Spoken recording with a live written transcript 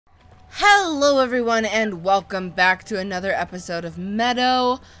Hello everyone and welcome back to another episode of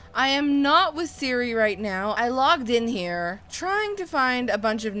Meadow. I am not with Siri right now. I logged in here trying to find a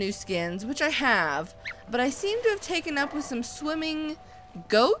bunch of new skins, which I have, but I seem to have taken up with some swimming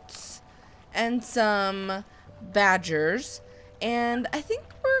goats and some badgers, and I think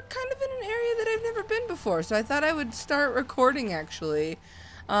we're kind of in an area that I've never been before, so I thought I would start recording actually.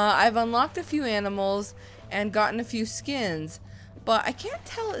 I've unlocked a few animals and gotten a few skins. But I can't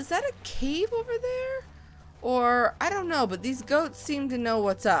tell, is that a cave over there? Or, I don't know, but these goats seem to know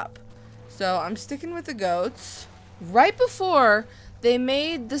what's up. So I'm sticking with the goats. Right before, they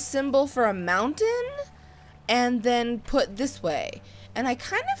made the symbol for a mountain and then put this way. And I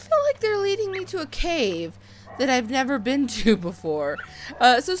kind of feel like they're leading me to a cave that I've never been to before.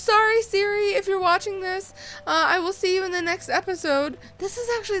 So sorry, Siri, if you're watching this. I will see you in the next episode. This is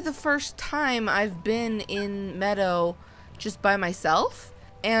actually the first time I've been in Meadow just by myself,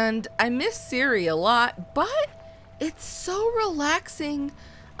 and I miss Siri a lot, but it's so relaxing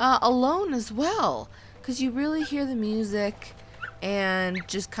alone as well, because you really hear the music and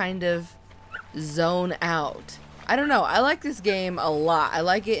just kind of zone out. I don't know, I like this game a lot. I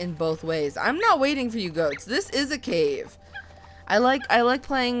like it in both ways. I'm not waiting for you goats. This is a cave. I like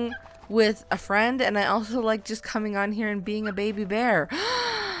playing with a friend, and I also like just coming on here and being a baby bear.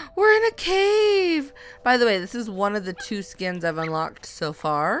 We're in a cave! By the way, this is one of the 2 skins I've unlocked so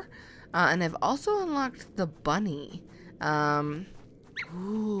far. And I've also unlocked the bunny.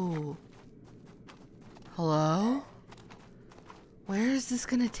 Ooh. Hello? Where is this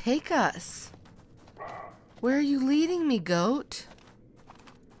gonna take us? Where are you leading me, goat?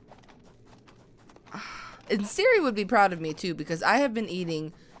 And Siri would be proud of me too, because I have been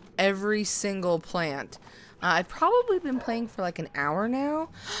eating every single plant. I've probably been playing for like an hour now.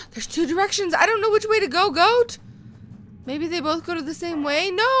 There's 2 directions. I don't know which way to go, goat. Maybe they both go to the same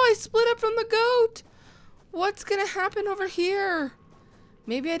way. No, I split up from the goat. What's gonna happen over here?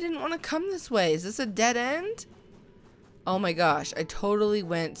 Maybe I didn't want to come this way. Is this a dead end? Oh my gosh, I totally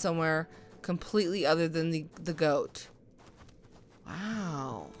went somewhere completely other than the goat.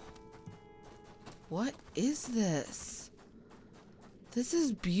 Wow. What is this? This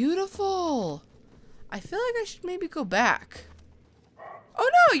is beautiful. I feel like I should maybe go back. Oh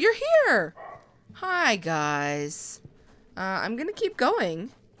no, you're here! Hi, guys. I'm gonna keep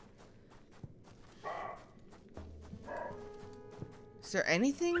going. Is there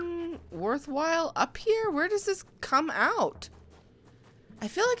anything worthwhile up here? Where does this come out? I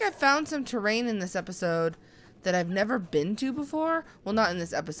feel like I found some terrain in this episode that I've never been to before. Well, not in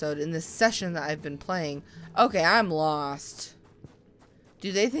this episode, in this session that I've been playing. Okay, I'm lost.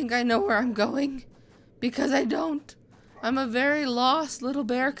 Do they think I know where I'm going? Because I don't. I'm a very lost little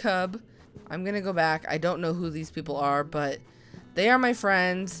bear cub. I'm gonna go back. I don't know who these people are, but they are my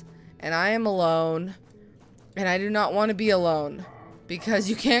friends, and I am alone, and I do not want to be alone, because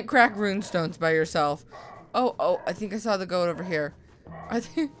you can't crack runestones by yourself. Oh, I think I saw the goat over here. I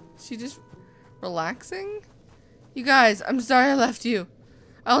think she just relaxing? You guys, I'm sorry I left you.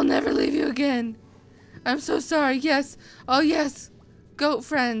 I'll never leave you again. I'm so sorry. Yes. Oh, yes. Goat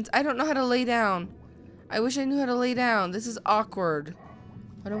friends. I don't know how to lay down. I wish I knew how to lay down. This is awkward.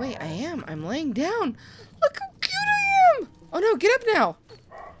 Oh, no, wait. I am. I'm laying down. Look how cute I am. Oh, no. Get up now.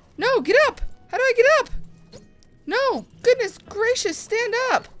 No, get up. How do I get up? No. Goodness gracious. Stand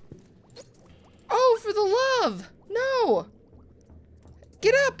up. Oh, for the love. No.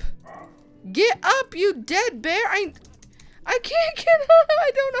 Get up. Get up, you dead bear. I can't get up.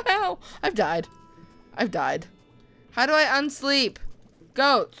 I don't know how. I've died. I've died. How do I unsleep?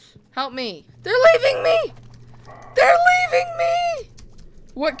 Goats, help me. They're leaving me. They're leaving me.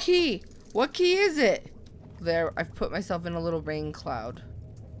 What key? What key is it? There, I've put myself in a little rain cloud.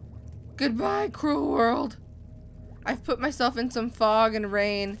 Goodbye, cruel world. I've put myself in some fog and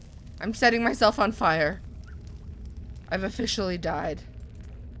rain. I'm setting myself on fire. I've officially died.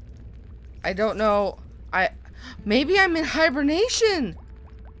 I don't know. Maybe I'm in hibernation.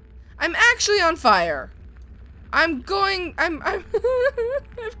 I'm actually on fire. I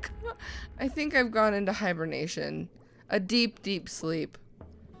think I've gone into hibernation. A deep, deep sleep.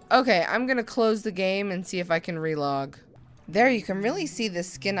 Okay, I'm gonna close the game and see if I can relog. There, you can really see this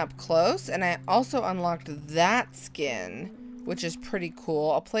skin up close, and I also unlocked that skin, which is pretty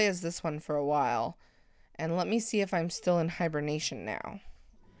cool. I'll play as this one for a while. And let me see if I'm still in hibernation now.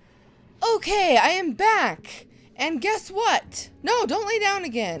 Okay, I am back. And guess what? No, don't lay down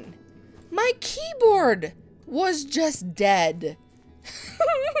again. My keyboard was just dead.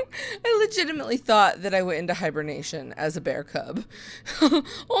 I legitimately thought that I went into hibernation as a bear cub.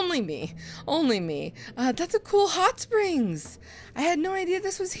 Only me. Only me. That's a cool hot springs. I had no idea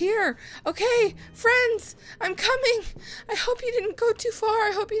this was here. Okay, friends, I'm coming. I hope you didn't go too far.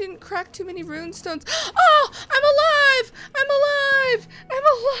 I hope you didn't crack too many rune stones. Oh, I'm alive. I'm alive. I'm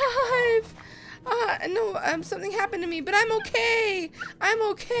alive. No, something happened to me, but I'm okay. I'm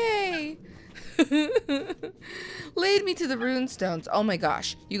okay. Laid me to the rune stones. Oh my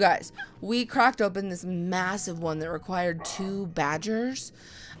gosh, you guys, we cracked open this massive one that required 2 badgers,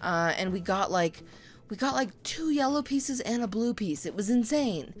 and we got like 2 yellow pieces and a blue piece. It was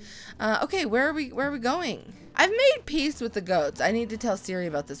insane. Okay, where are we going? I've made peace with the goats. I need to tell Siri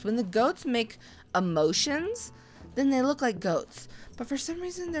about this. When the goats make emotions, then they look like goats, but for some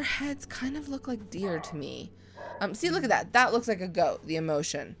reason their heads kind of look like deer to me. See, look at that. That looks like a goat, the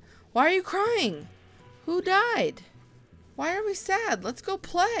emotion. Why are you crying? Who died? Why are we sad? Let's go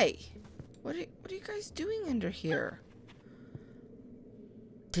play. What are you guys doing under here?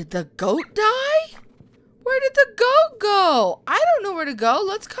 Did the goat die? Where did the goat go? I don't know where to go.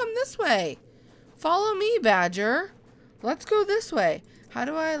 Let's come this way. Follow me, Badger. Let's go this way. How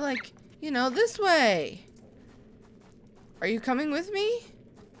do I, like, this way? Are you coming with me?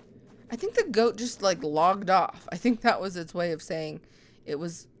 I think the goat just, like, logged off. I think that was its way of saying it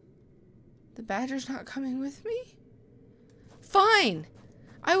was... The badger's not coming with me? Fine.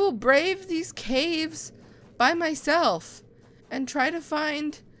 I will brave these caves by myself and try to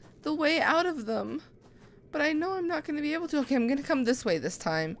find the way out of them. But I know I'm not going to be able to. Okay, I'm going to come this way this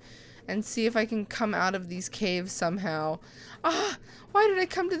time and see if I can come out of these caves somehow. Why did I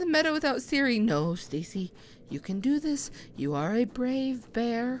come to the meadow without Siri? No, Stacy, you can do this. You are a brave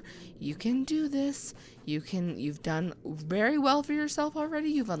bear. You can do this. You've done very well for yourself already.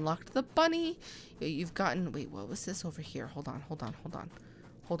 You've unlocked the bunny. You've gotten, wait, what was this over here? Hold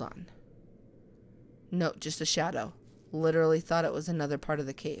on. No, just a shadow. Literally thought it was another part of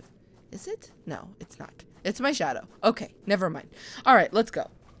the cave. Is it? No, it's not. It's my shadow. Okay, never mind. All right, let's go.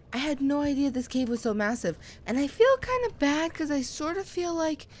 I had no idea this cave was so massive, and I feel kind of bad because I sort of feel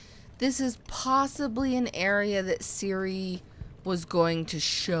like this is possibly an area that Siri was going to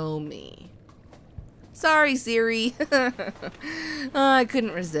show me. Sorry, Siri. I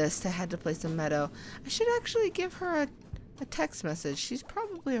couldn't resist. I had to play some Meadow. I should actually give her a text message. She's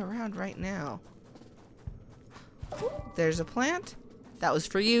probably around right now. Ooh, there's a plant. That was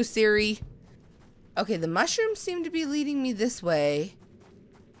for you, Siri. Okay, the mushrooms seem to be leading me this way,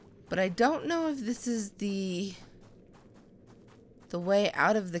 but I don't know if this is the way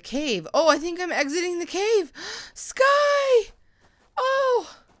out of the cave. Oh, I think I'm exiting the cave. Sky!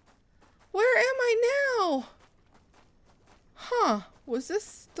 Oh! Where am I now? Huh. Was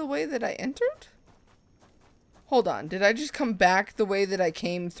this the way that I entered? Hold on. Did I just come back the way that I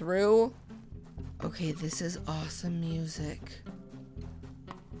came through? Okay, this is awesome music.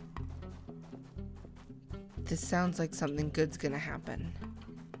 This sounds like something good's gonna happen.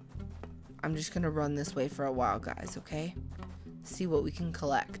 I'm just gonna run this way for a while, guys, okay? See what we can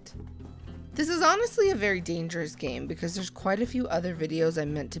collect. This is honestly a very dangerous game because there's quite a few other videos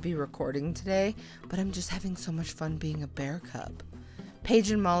I'm meant to be recording today, but I'm just having so much fun being a bear cub.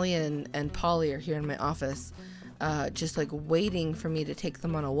 Paige and Molly and Polly are here in my office, just like waiting for me to take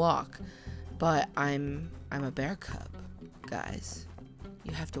them on a walk. But I'm a bear cub, guys.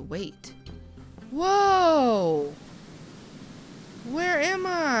 You have to wait. Whoa! Where am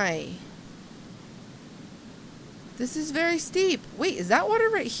I? This is very steep. Wait, is that water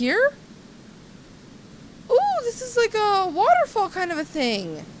right here? Ooh, this is like a waterfall kind of a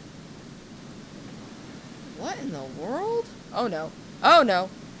thing. What in the world? Oh no. Oh no.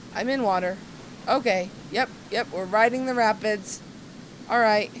 I'm in water. Okay. Yep. We're riding the rapids.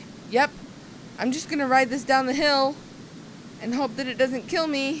 Alright. Yep. I'm just gonna ride this down the hill and hope that it doesn't kill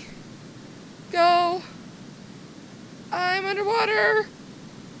me. Go. I'm underwater.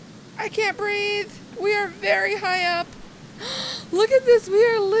 I can't breathe. We are very high up. Look at this. We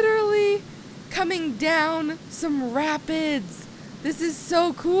are literally coming down some rapids. This is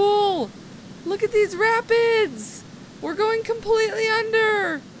so cool. Look at these rapids. We're going completely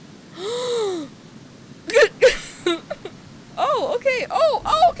under. Oh, okay. Oh,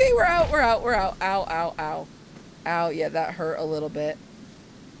 okay. We're out. Ow. Ow, yeah, that hurt a little bit.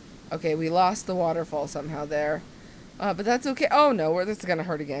 Okay, we lost the waterfall somehow there. But that's okay. Oh, no, this is going to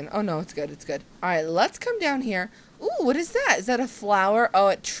hurt again. Oh, no, it's good. All right, let's come down here. Ooh, what is that? Is that a flower? Oh,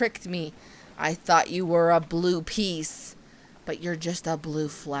 it tricked me. I thought you were a blue piece, but you're just a blue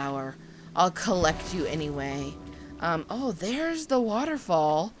flower. I'll collect you anyway. Oh, there's the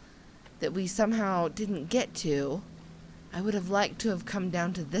waterfall that we somehow didn't get to. I would have liked to have come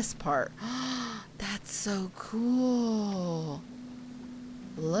down to this part. That's so cool.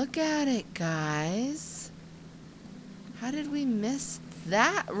 Look at it, guys. How did we miss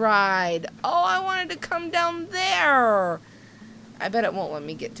that ride? Oh, I wanted to come down there. I bet it won't let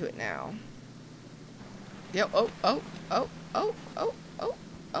me get to it now. Yo, oh.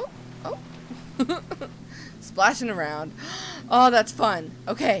 Splashing around. Oh, that's fun.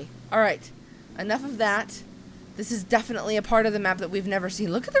 Okay, all right. Enough of that. This is definitely a part of the map that we've never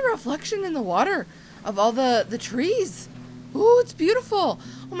seen. Look at the reflection in the water of all the trees. Ooh, it's beautiful.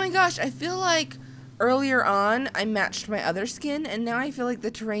 Oh my gosh, I feel like earlier on I matched my other skin, and now I feel like the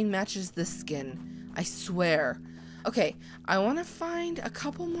terrain matches this skin. I swear. Okay, I want to find a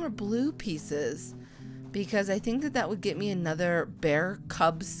couple more blue pieces because I think that would get me another bear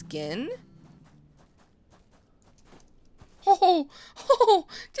cub skin. Oh,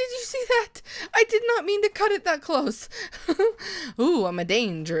 did you see that? I did not mean to cut it that close. Ooh, I'm a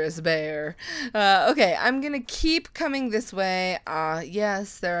dangerous bear. Okay, I'm gonna keep coming this way.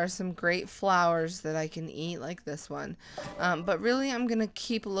 Yes, there are some great flowers that I can eat, like this one. But really, I'm gonna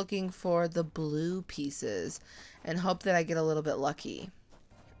keep looking for the blue pieces and hope that I get a little bit lucky.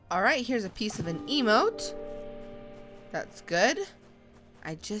 Alright, here's a piece of an emote. That's good.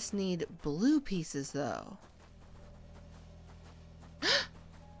 I just need blue pieces, though.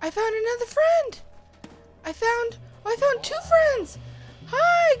 I found another friend. I found 2 friends.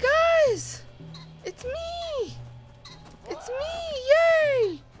 Hi, guys. It's me. It's me.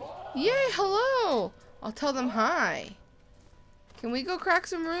 Yay. Yay, hello. I'll tell them hi. Can we go crack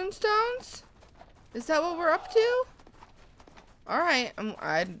some rune stones? Is that what we're up to? Alright,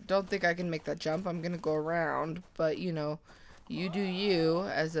 I don't think I can make that jump. I'm gonna go around, but you know, you do you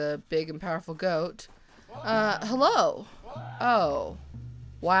as a big and powerful goat. Hello. Oh.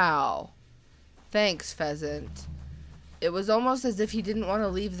 Wow. Thanks, pheasant. It was almost as if he didn't want to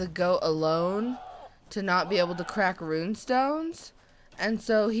leave the goat alone to not be able to crack rune stones, and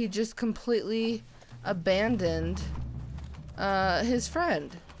so he just completely abandoned his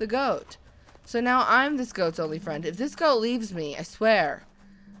friend, the goat. So now I'm this goat's only friend. If this goat leaves me, I swear.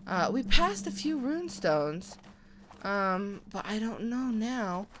 We passed a few rune stones, but I don't know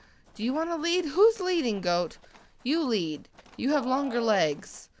now. Do you want to lead? Who's leading, goat? You lead. You have longer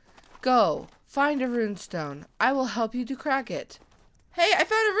legs. Go. Find a runestone. I will help you to crack it. Hey, I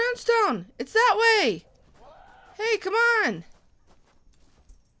found a runestone. It's that way. Hey, come on.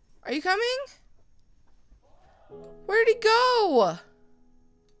 Are you coming? Where'd he go?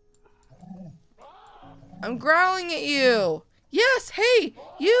 I'm growling at you. Yes, hey,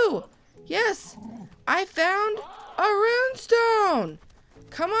 you. Yes, I found a runestone.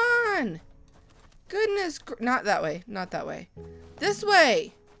 Come on. Goodness, not that way, not that way. This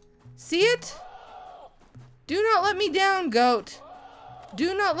way. See it? Do not let me down, goat.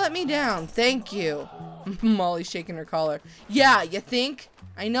 Do not let me down. Thank you. Molly's shaking her collar. Yeah, you think?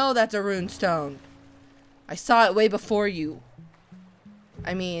 I know that's a runestone. I saw it way before you.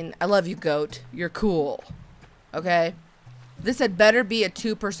 I mean, I love you, goat. You're cool. Okay? This had better be a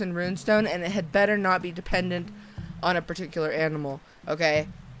 2-person runestone, and it had better not be dependent on a particular animal. Okay?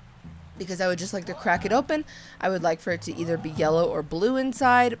 Because I would just like to crack it open. I would like for it to either be yellow or blue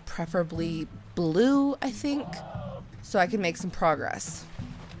inside, preferably blue, I think, so I can make some progress.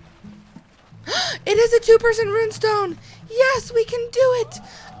 It is a 2-person runestone. Yes, we can do it.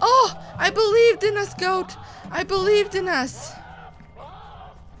 Oh, I believed in us, goat. I believed in us.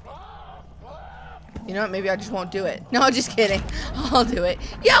 You know what? Maybe I just won't do it. No, just kidding. I'll do it.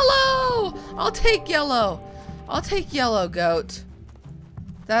 Yellow! I'll take yellow. I'll take yellow, goat.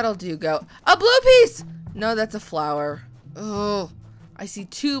 That'll do, goat. A blue piece! No, that's a flower. Oh, I see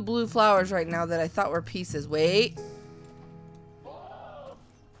 2 blue flowers right now that I thought were pieces. Wait.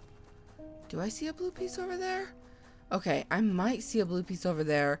 Do I see a blue piece over there? Okay, I might see a blue piece over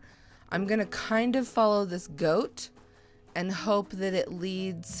there. I'm gonna kind of follow this goat and hope that it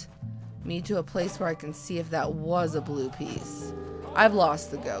leads me to a place where I can see if that was a blue piece. I've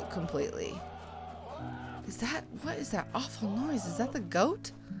lost the goat completely. Is that, what is that awful noise? Is that the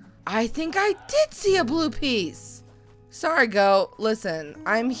goat? I think I did see a blue piece. Sorry, goat. Listen,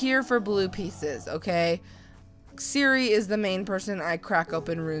 I'm here for blue pieces, okay? Siri is the main person I crack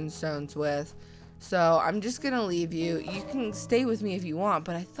open runestones with. So I'm just gonna leave you. You can stay with me if you want,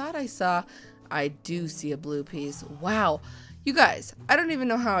 but I thought I do see a blue piece. Wow. You guys, I don't even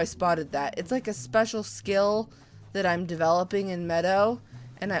know how I spotted that. It's like a special skill that I'm developing in Meadow.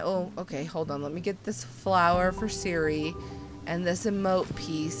 And oh, okay, hold on. Let me get this flower for Siri and this emote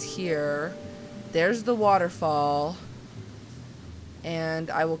piece here. There's the waterfall. And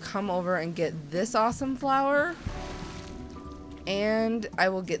I will come over and get this awesome flower. And I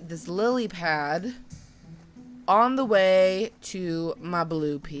will get this lily pad on the way to my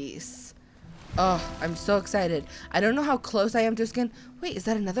blue piece. Oh, I'm so excited. I don't know how close I am to a skin. Wait, is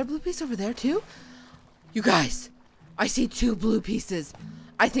that another blue piece over there too? You guys, I see 2 blue pieces.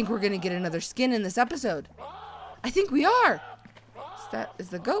 I think we're gonna get another skin in this episode. I think we are. Is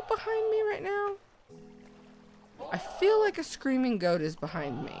the goat behind me right now? I feel like a screaming goat is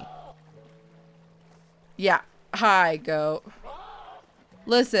behind me. Yeah. Hi, goat.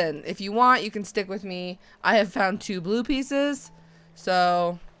 Listen, if you want, you can stick with me. I have found 2 blue pieces,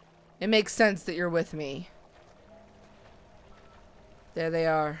 so it makes sense that you're with me. There they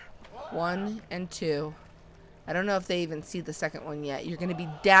are. 1 and 2. I don't know if they even see the second one yet. You're going to be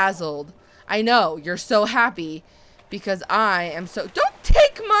dazzled. I know. You're so happy because I am so... Don't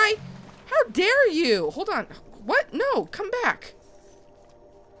take my... How dare you? Hold on. What? No, come back.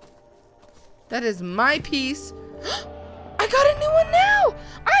 That is my piece. I got a new one now.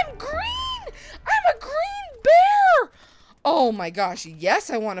 I'm green. I'm a green bear. Oh my gosh.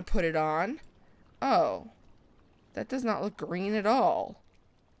 Yes, I want to put it on. Oh. That does not look green at all.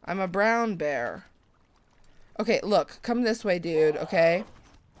 I'm a brown bear. Okay, look. Come this way, dude, okay?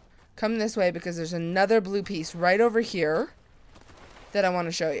 Come this way because there's another blue piece right over here that I want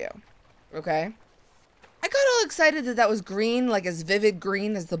to show you. Okay? I got all excited that that was green, like as vivid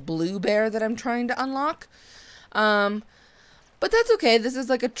green as the blue bear that I'm trying to unlock. But that's okay. This is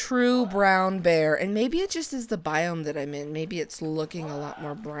like a true brown bear. And maybe it just is the biome that I'm in. Maybe it's looking a lot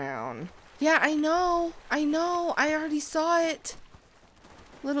more brown. Yeah, I know. I know. I already saw it.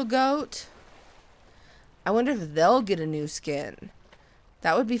 Little goat. I wonder if they'll get a new skin.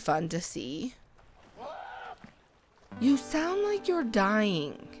 That would be fun to see. You sound like you're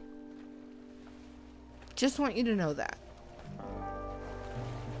dying. Just want you to know that.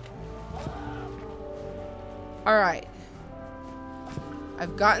 Alright.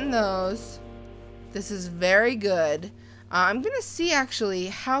 I've gotten those. This is very good. I'm going to see actually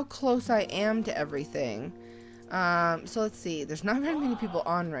how close I am to everything. So let's see. There's not very many people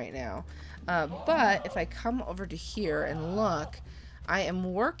on right now. But if I come over to here and look, I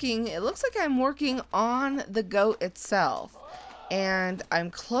am working. It looks like I'm working on the goat itself. And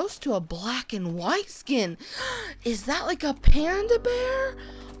I'm close to a black and white skin. Is that like a panda bear?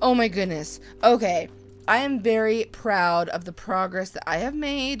 Oh my goodness. Okay. I am very proud of the progress that I have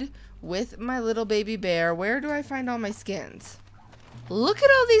made with my little baby bear. Where do I find all my skins? Look at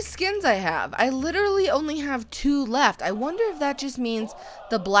all these skins I have. I literally only have 2 left. I wonder if that just means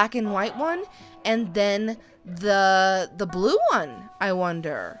the black and white one and then the blue one, I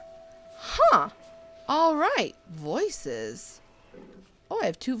wonder. Huh. All right. Voices. Oh, I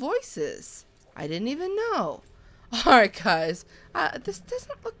have 2 voices. I didn't even know. All right, guys. This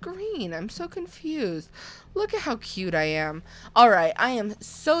doesn't look green. I'm so confused. Look at how cute I am. All right. I am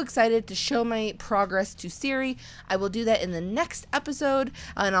so excited to show my progress to Siri. I will do that in the next episode.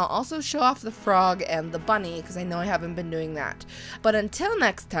 And I'll also show off the frog and the bunny because I know I haven't been doing that. But until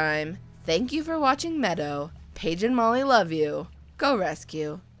next time, thank you for watching Meadow. Paige and Molly love you. Go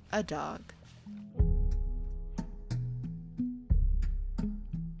rescue a dog.